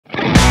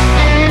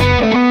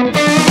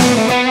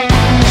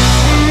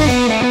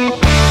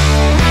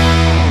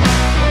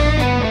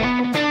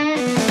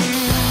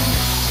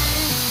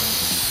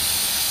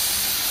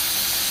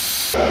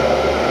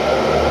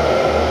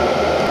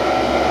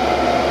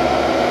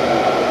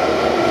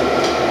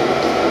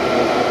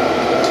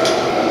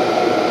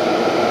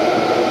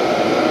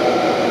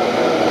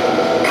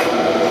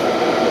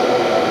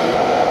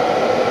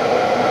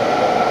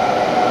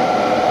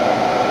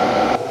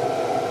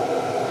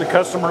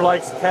Customer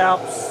likes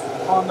caps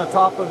on the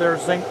top of their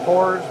zinc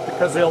pours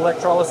because the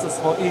electrolysis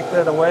will eat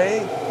that away,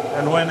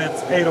 and when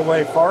it's ate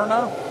away far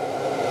enough,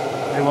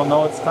 they will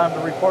know it's time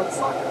to report the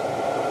socket.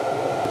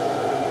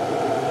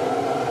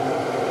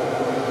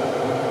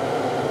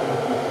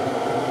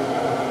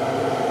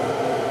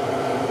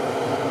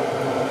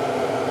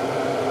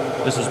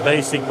 This is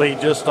basically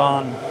just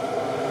on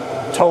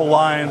tow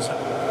lines,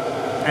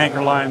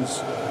 anchor lines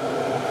for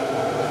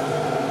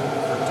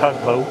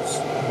tugboats,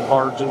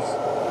 barges.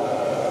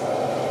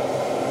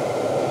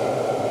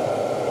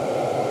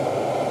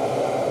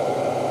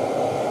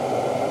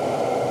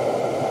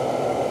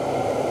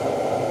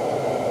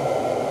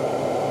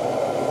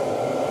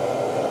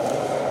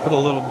 Put a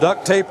little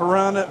duct tape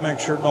around it, make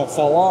sure it don't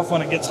fall off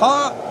when it gets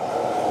hot.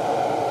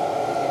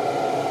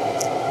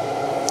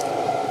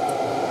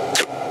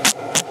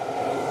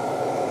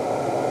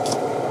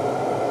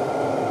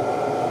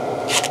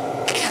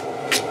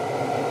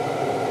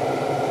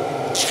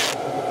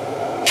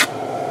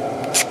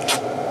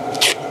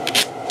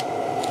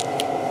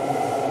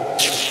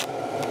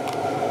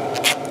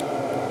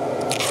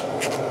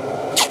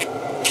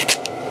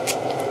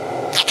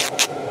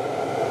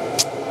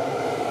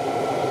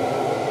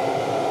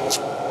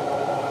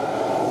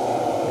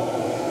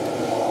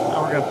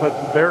 Put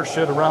the bare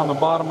shit around the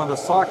bottom of the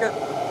socket,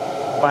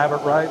 flab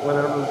it right,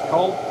 whatever it's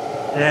called,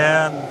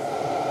 and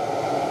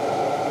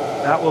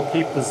that will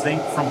keep the zinc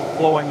from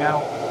flowing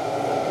out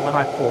when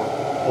I pour,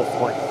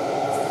 hopefully.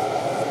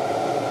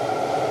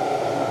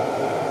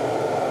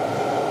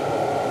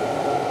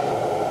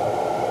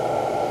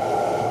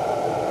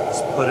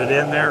 Just put it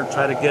in there,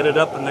 try to get it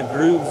up in the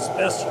grooves as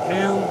best you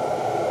can.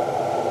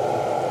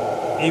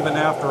 Even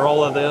after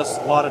all of this,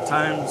 a lot of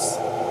times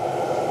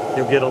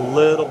you'll get a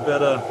little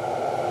bit of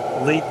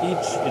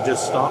leakage. You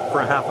just stop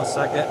for half a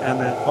second and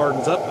then it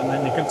hardens up, and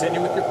then you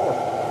continue with your pour.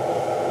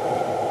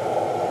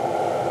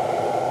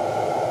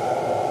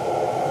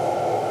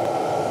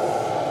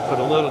 Put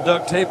a little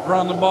duct tape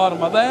around the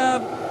bottom of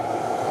that.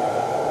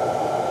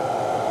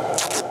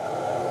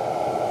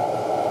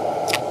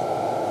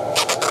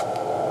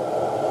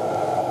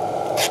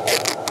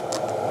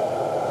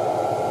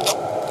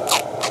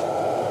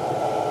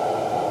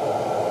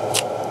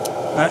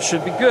 That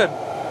should be good.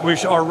 We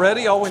are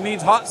ready. All we need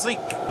is hot zinc.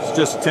 It's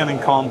just tinning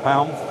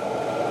compound.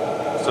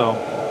 So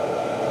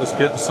just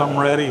getting some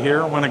ready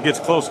here. When it gets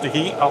close to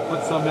heat, I'll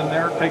put some in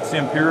there. It takes the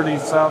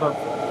impurities out of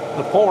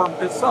the pour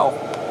itself.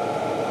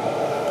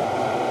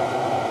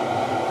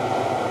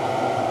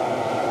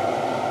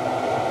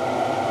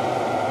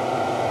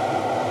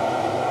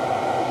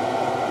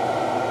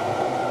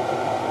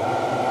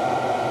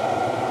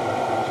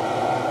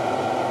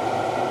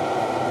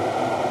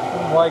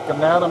 I'm liking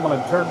that. I'm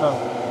going to turn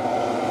the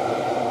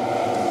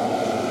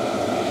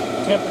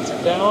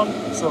temperature down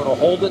so it'll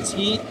hold its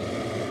heat.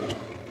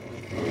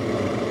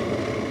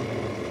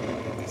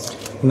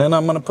 And then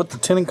I'm going to put the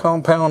tinning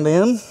compound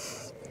in.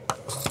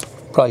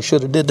 Probably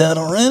should have did that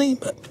already,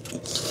 but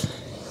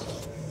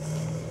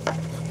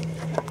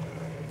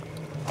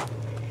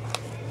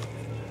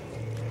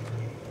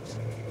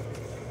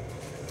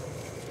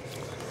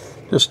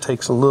just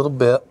takes a little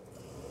bit,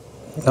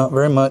 not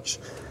very much.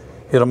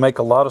 It'll make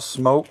a lot of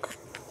smoke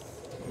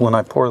when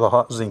I pour the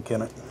hot zinc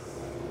in it.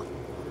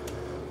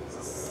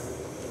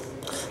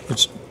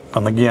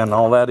 And again,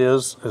 all that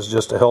is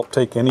just to help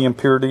take any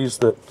impurities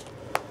that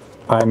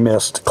I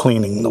missed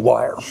cleaning the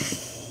wire.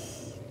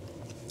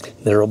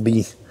 There'll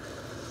be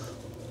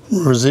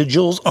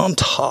residuals on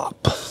top.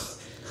 Oh,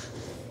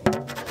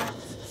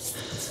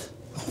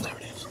 there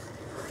it is.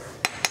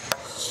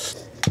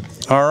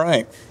 All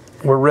right,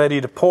 we're ready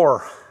to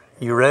pour.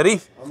 You ready?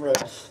 I'm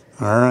ready.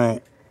 All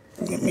right,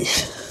 let me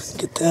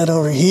get that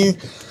over here.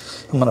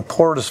 I'm gonna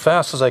pour it as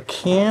fast as I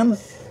can,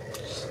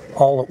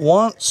 all at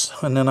once,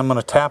 and then I'm going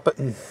to tap it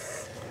and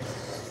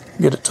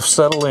get it to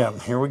settle in.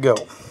 Here we go.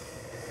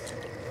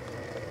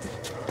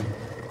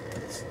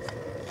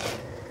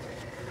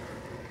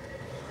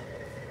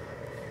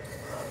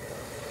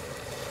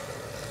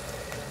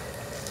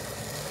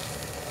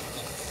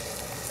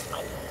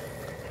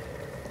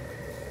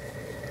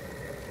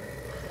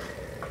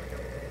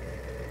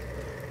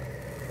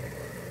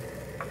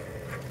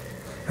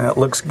 That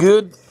looks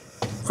good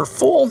for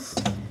full.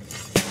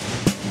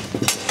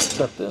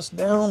 Shut this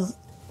down,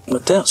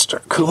 let that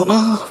start cooling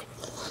off.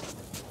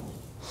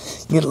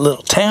 Get a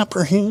little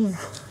tapper here.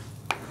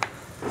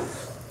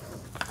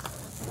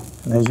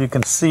 And as you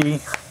can see,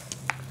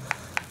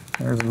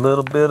 there's a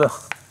little bit of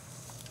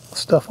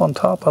stuff on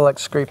top. I like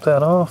to scrape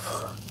that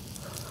off.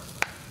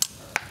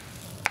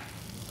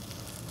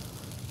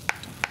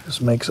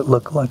 Just makes it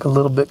look like a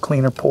little bit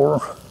cleaner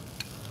pour.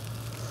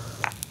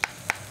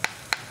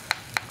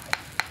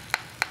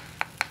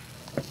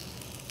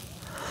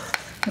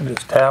 And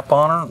just tap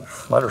on her,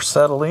 let her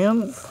settle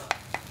in.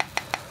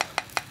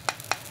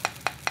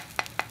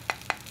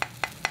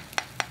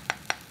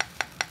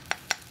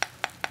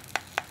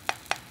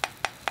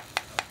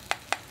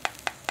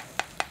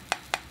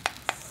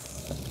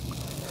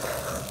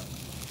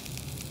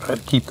 Try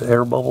to keep the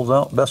air bubbles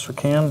out best we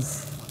can.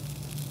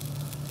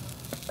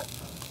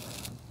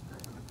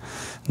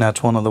 And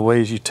that's one of the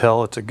ways you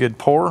tell it's a good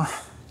pour,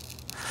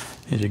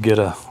 is you get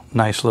a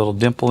nice little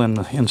dimple in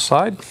the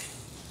inside,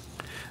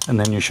 and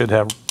then you should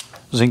have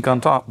zinc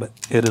on top. But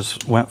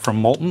it went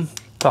from molten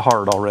to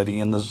hard already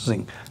in the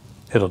zinc.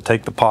 It'll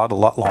take the pot a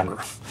lot longer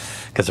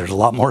because there's a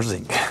lot more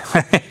zinc.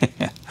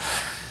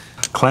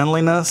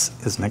 Cleanliness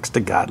is next to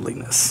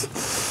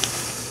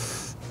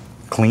godliness.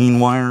 Clean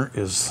wire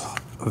is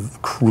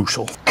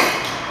crucial.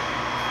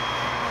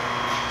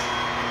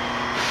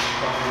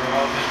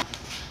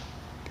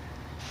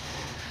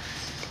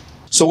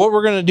 So what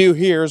we're going to do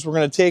here is we're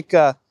going to take,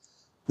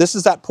 this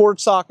is that poured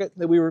socket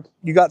that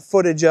you got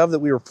footage of that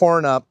we were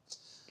pouring up.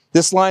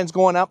 This line's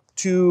going up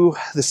to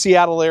the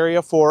Seattle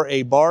area for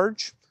a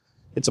barge.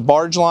 It's a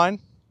barge line.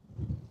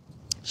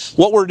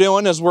 What we're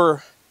doing is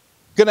we're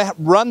going to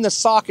run the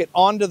socket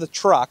onto the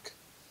truck.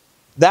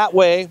 That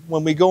way,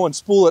 when we go and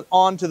spool it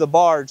onto the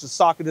barge, the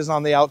socket is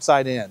on the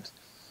outside end.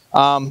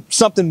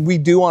 Something we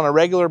do on a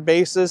regular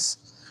basis.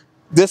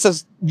 This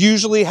is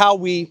usually how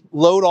we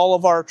load all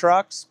of our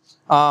trucks.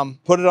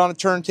 Put it on a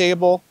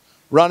turntable,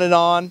 run it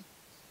on.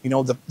 You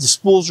know, the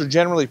spools are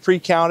generally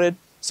pre-counted.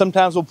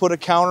 Sometimes we'll put a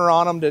counter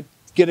on them to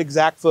get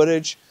exact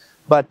footage.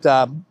 But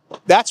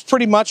that's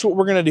pretty much what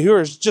we're going to do here,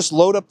 is just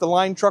load up the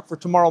line truck for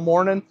tomorrow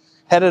morning,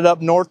 head it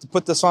up north to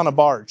put this on a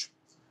barge.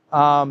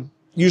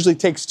 Usually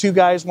takes two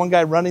guys, one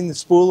guy running the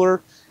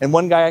spooler and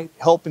one guy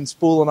helping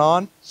spooling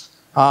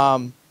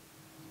on.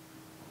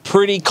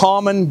 Pretty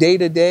common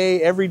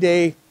day-to-day,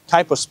 everyday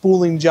type of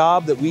spooling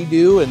job that we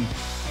do, and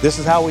this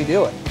is how we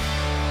do it.